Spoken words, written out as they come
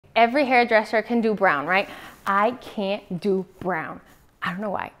Every hairdresser can do brown, right? I can't do brown. I don't know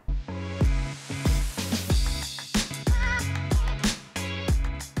why.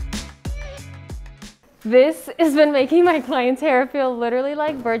 This has been making my clients' hair feel literally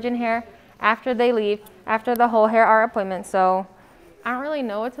like virgin hair after they leave, after the whole hair art appointment. So I don't really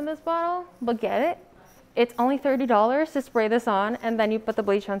know what's in this bottle, but get it. It's only $30 to spray this on, and then you put the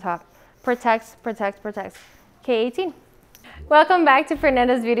bleach on top. Protects, protects, protects. K18. Welcome back to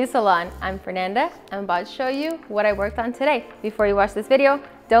Fernanda's Beauty Salon. I'm Fernanda. I'm about to show you what I worked on today. Before you watch this video,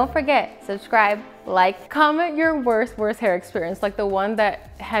 don't forget, subscribe, like, comment your worst hair experience, like the one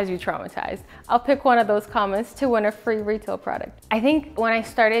that has you traumatized. I'll pick one of those comments to win a free retail product. I think when I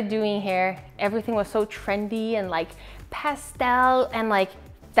started doing hair, everything was so trendy and like pastel, and like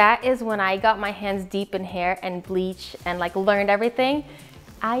that is when I got my hands deep in hair and bleach and like learned everything.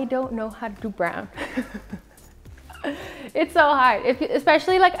 I don't know how to do brown. It's so hard,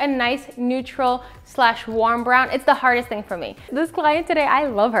 especially like a nice neutral / warm brown. It's the hardest thing for me. This client today, I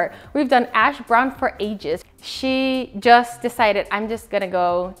love her. We've done ash brown for ages. She just decided I'm just gonna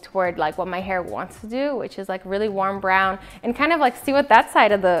go toward like what my hair wants to do, which is like really warm brown and kind of like see what that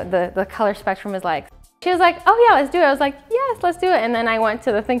side of the color spectrum is like. She was like, oh yeah, let's do it. I was like, yes, let's do it. And then I went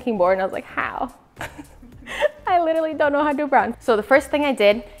to the thinking board and I was like, how? I literally don't know how to do brown. So the first thing I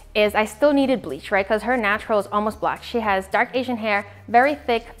did is I still needed bleach, right? Because her natural is almost black. She has dark Asian hair, very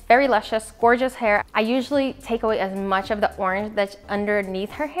thick, very luscious, gorgeous hair. I usually take away as much of the orange that's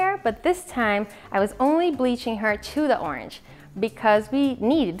underneath her hair, but this time I was only bleaching her to the orange because we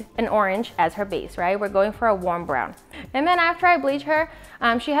need an orange as her base, right? We're going for a warm brown. And then after I bleach her,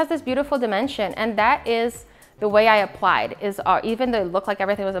 she has this beautiful dimension, and that is the way I applied, is even though it looked like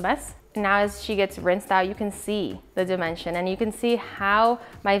everything was a mess, now as she gets rinsed out, you can see the dimension and you can see how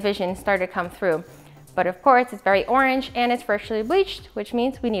my vision started to come through. But of course, it's very orange and it's freshly bleached, which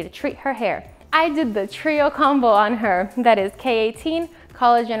means we need to treat her hair. I did the trio combo on her. That is K18,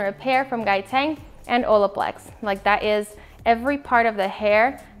 Collagen Repair from Guy Tang, and Olaplex. Like that is every part of the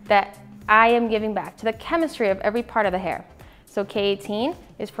hair that I am giving back to the chemistry of every part of the hair. So K18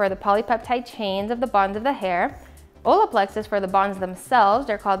 is for the polypeptide chains of the bonds of the hair. Olaplex is for the bonds themselves.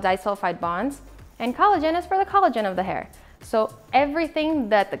 They're called disulfide bonds. And collagen is for the collagen of the hair. So everything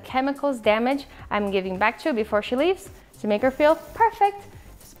that the chemicals damage, I'm giving back to before she leaves to make her feel perfect,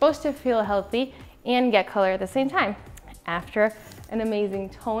 supposed to feel healthy, and get color at the same time. After an amazing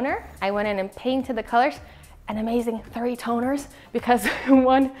toner, I went in and painted the colors. An amazing 3 toners because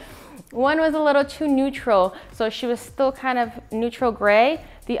one was a little too neutral, so she was still kind of neutral gray.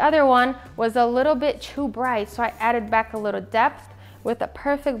 The other one was a little bit too bright, so I added back a little depth with a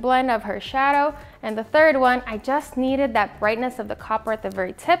perfect blend of her shadow. And the third one, I just needed that brightness of the copper at the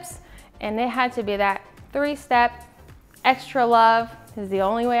very tips, and it had to be that 3-step. Extra love is the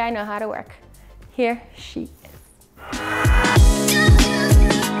only way I know how to work. Here she is.